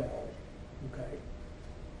somewhat well, okay?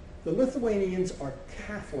 The Lithuanians are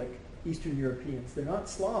Catholic Eastern Europeans. They're not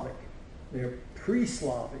Slavic. They're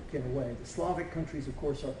pre-Slavic in a way. The Slavic countries, of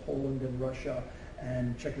course, are Poland and Russia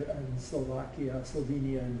and Slovakia,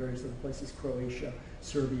 Slovenia, and various other places, Croatia,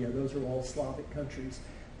 Serbia. Those are all Slavic countries.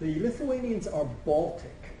 The Lithuanians are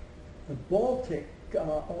Baltic. The Baltic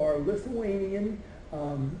are Lithuanian,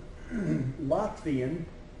 Latvian,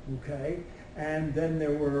 okay, and then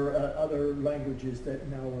there were other languages that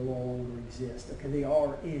now no longer exist. Okay, they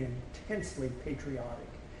are intensely patriotic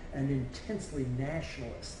and intensely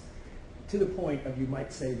nationalist, to the point of, you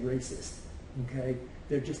might say, racist. Okay,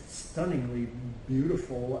 they're just stunningly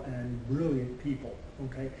beautiful and brilliant people.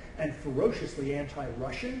 Okay, and ferociously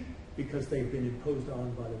anti-Russian, because they've been imposed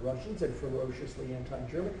on by the Russians, and ferociously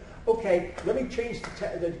anti-German. Okay, let me change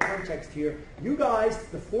the context here. You guys,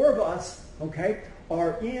 the 4 of us, okay,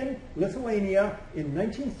 are in Lithuania in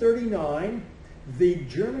 1939. The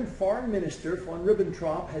German foreign minister, von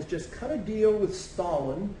Ribbentrop, has just cut a deal with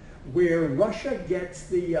Stalin where Russia gets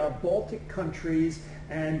the Baltic countries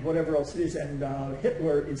and whatever else it is, and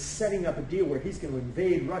Hitler is setting up a deal where he's going to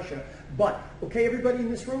invade Russia. But, okay, everybody in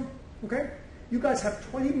this room, okay? You guys have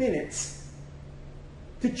 20 minutes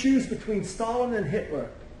to choose between Stalin and Hitler.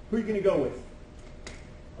 Who are you going to go with?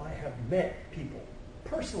 I have met people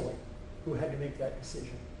personally who had to make that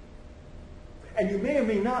decision. And you may or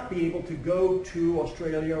may not be able to go to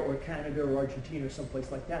Australia or Canada or Argentina or someplace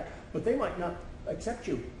like that, but they might not accept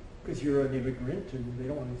you because you're an immigrant and they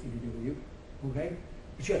don't want anything to do with you. Okay?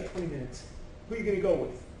 But you have 20 minutes. Who are you going to go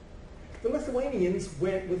with? The Lithuanians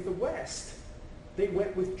went with the West. They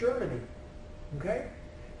went with Germany. Okay?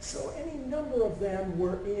 So any number of them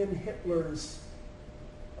were in Hitler's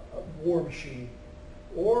war machine,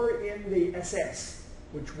 or in the SS,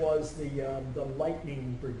 which was the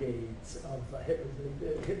lightning brigades of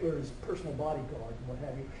Hitler's personal bodyguard and what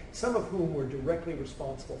have you, some of whom were directly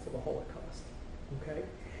responsible for the Holocaust. Okay?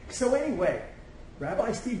 So anyway,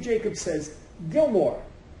 Rabbi Steve Jacobs says, Gilmore.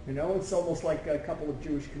 You know, it's almost like a couple of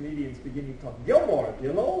Jewish comedians beginning to talk. Gilmore,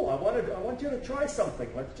 you know, I want you to try something.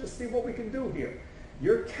 Let's just see what we can do here.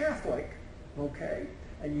 You're Catholic, okay,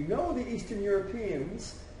 and you know the Eastern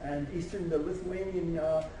Europeans and the Lithuanian.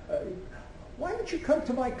 Why don't you come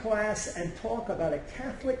to my class and talk about a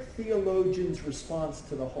Catholic theologian's response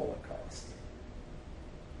to the Holocaust?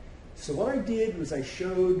 So what I did was I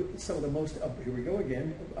showed some of the most, here we go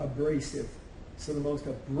again, abrasive. So the most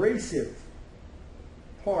abrasive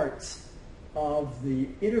parts of the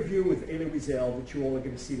interview with Elie Wiesel that you all are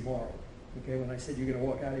going to see tomorrow. Okay, when I said you're going to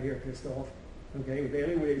walk out of here pissed off. Okay, with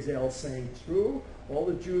Elie Wiesel saying, true, all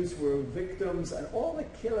the Jews were victims and all the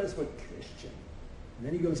killers were Christian. And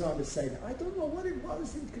then he goes on to say, I don't know what it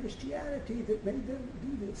was in Christianity that made them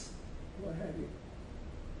do this, what have you.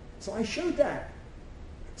 So I showed that.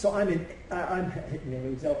 So I'm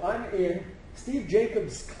in Steve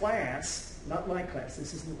Jacobs' class, not my class.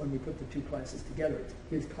 This isn't when we put the two classes together. It's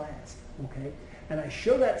his class, okay? And I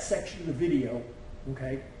show that section of the video,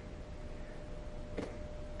 okay?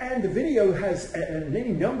 And the video has any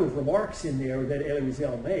number of remarks in there that Elie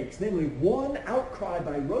Wiesel makes, namely one outcry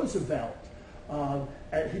by Roosevelt.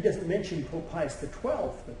 He doesn't mention Pope Pius XII,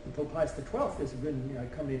 but Pope Pius XII has been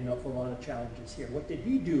coming up with a lot of challenges here. What did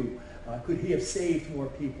he do? Could he have saved more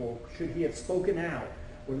people? Should he have spoken out?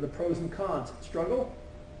 What are the pros and cons? Struggle?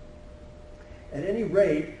 At any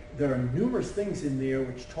rate, there are numerous things in there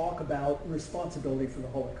which talk about responsibility for the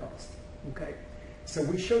Holocaust. Okay? So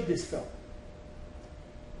we showed this film.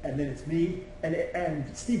 And then it's me, and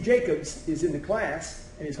Steve Jacobs is in the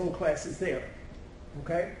class, and his whole class is there.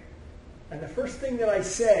 Okay? And the first thing that I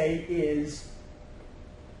say is,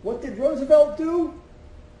 what did Roosevelt do?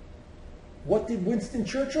 What did Winston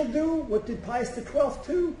Churchill do? What did Pius XII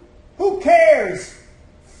do? Who cares?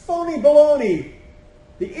 Phony baloney.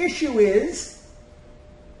 The issue is,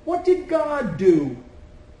 what did God do?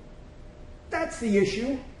 That's the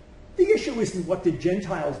issue. The issue isn't what did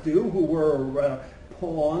Gentiles do who were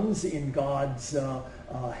pawns in God's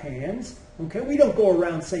hands. Okay, we don't go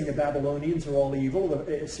around saying the Babylonians are all evil,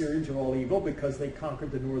 the Assyrians are all evil because they conquered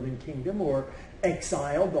the northern kingdom or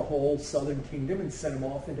exiled the whole southern kingdom and sent them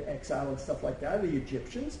off into exile and stuff like that. The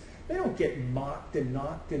Egyptians, they don't get mocked and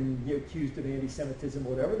knocked and accused of anti-Semitism or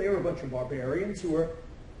whatever. They were a bunch of barbarians who were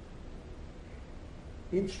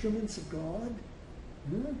instruments of God.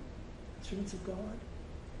 Instruments of God.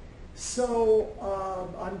 So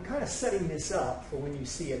I'm kind of setting this up for when you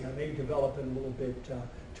see it, and I may develop it a little bit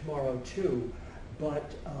tomorrow too. But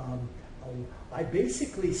I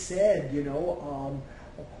basically said,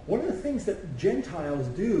 one of the things that Gentiles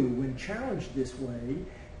do when challenged this way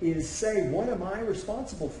is say, what am I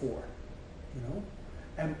responsible for?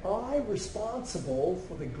 Am I responsible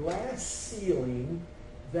for the glass ceiling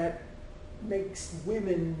that makes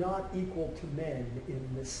women not equal to men in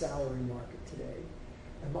the salary market today?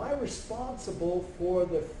 Am I responsible for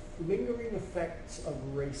the lingering effects of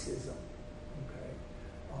racism?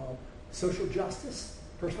 Okay. Social justice,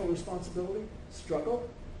 personal responsibility, struggle.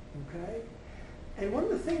 Okay. And one of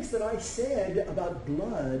the things that I said about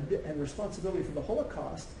blood and responsibility for the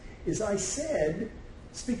Holocaust is I said,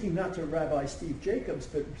 speaking not to Rabbi Steve Jacobs,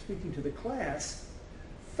 but speaking to the class,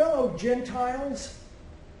 fellow Gentiles,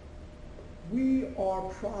 we are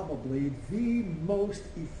probably the most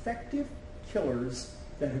effective killers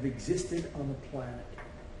that have existed on the planet.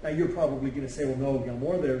 Now you're probably going to say, well, no,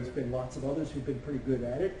 Gilmore, there's been lots of others who've been pretty good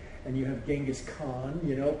at it. And you have Genghis Khan,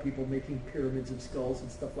 people making pyramids of skulls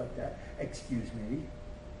and stuff like that. Excuse me.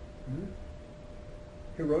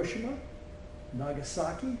 Hiroshima,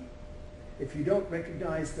 Nagasaki. If you don't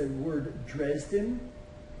recognize the word Dresden,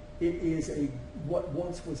 it is what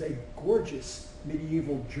once was a gorgeous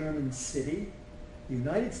medieval German city. The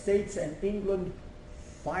United States and England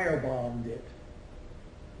firebombed it.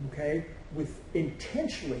 Okay? with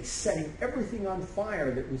intentionally setting everything on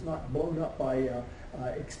fire that was not blown up by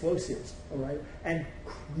explosives, all right, and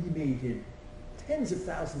cremated tens of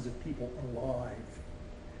thousands of people alive.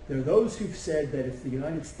 There are those who've said that if the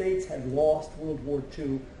United States had lost World War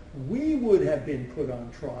II, we would have been put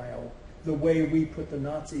on trial the way we put the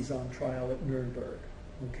Nazis on trial at Nuremberg,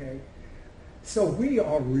 okay? So we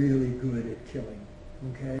are really good at killing,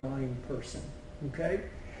 okay, a dying person, okay?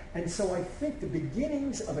 And so I think the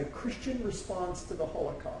beginnings of a Christian response to the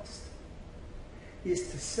Holocaust is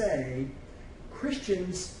to say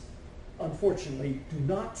Christians, unfortunately, do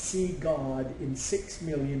not see God in 6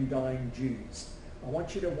 million dying Jews. I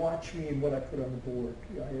want you to watch me in what I put on the board.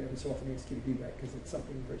 I every so often ask you to do that because it's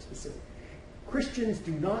something very specific. Christians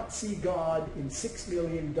do not see God in 6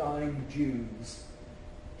 million dying Jews.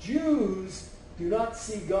 Jews do not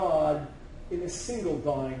see God in a single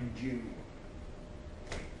dying Jew.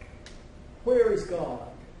 Where is God?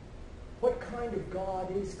 What kind of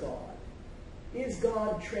God is God? Is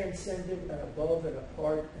God transcendent and above and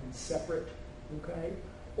apart and separate? Okay?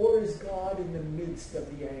 Or is God in the midst of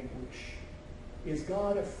the anguish? Is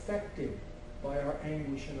God affected by our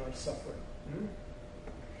anguish and our suffering?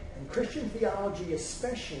 And Christian theology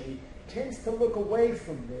especially tends to look away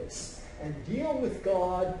from this and deal with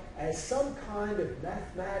God as some kind of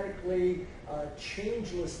mathematically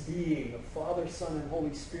changeless being of Father, Son, and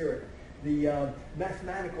Holy Spirit. The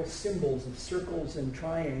mathematical symbols of circles and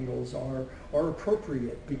triangles are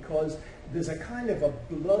appropriate because there's a kind of a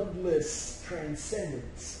bloodless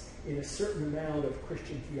transcendence in a certain amount of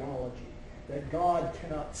Christian theology. That God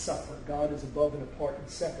cannot suffer. God is above and apart and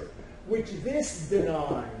separate. Which this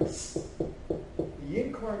denies. The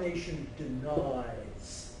incarnation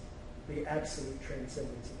denies the absolute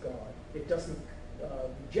transcendence of God. It doesn't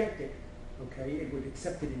reject it. Okay? It would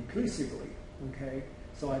accept it inclusively. Okay?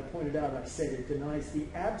 So I pointed out, I said it denies the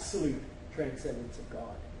absolute transcendence of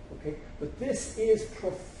God. Okay? But this is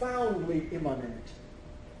profoundly immanent.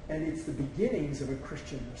 And it's the beginnings of a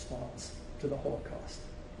Christian response to the Holocaust.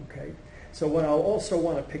 Okay? So what I'll also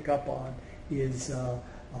want to pick up on is,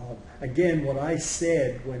 again, what I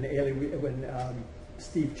said when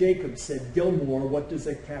Steve Jacobs said, Gilmore, what does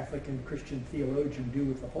a Catholic and Christian theologian do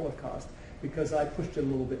with the Holocaust? Because I pushed it a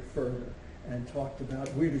little bit further and talked about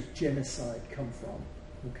where does genocide come from?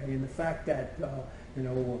 Okay, and the fact that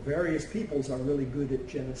various peoples are really good at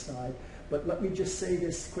genocide. But let me just say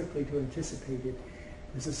this quickly to anticipate it.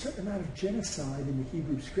 There's a certain amount of genocide in the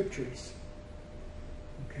Hebrew Scriptures.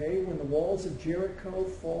 Okay, when the walls of Jericho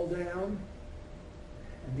fall down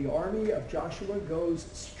and the army of Joshua goes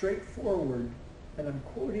straight forward, and I'm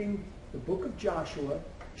quoting the book of Joshua,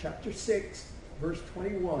 chapter 6, verse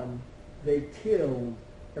 21, they killed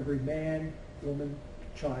every man, woman,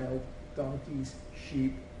 child, donkeys,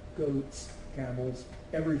 sheep, goats, camels,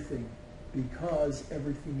 everything, because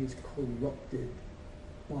everything is corrupted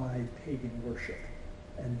by pagan worship.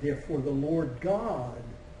 And therefore the Lord God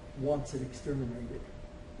wants it exterminated.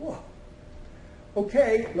 Whoa.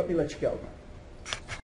 Okay, let me let you go.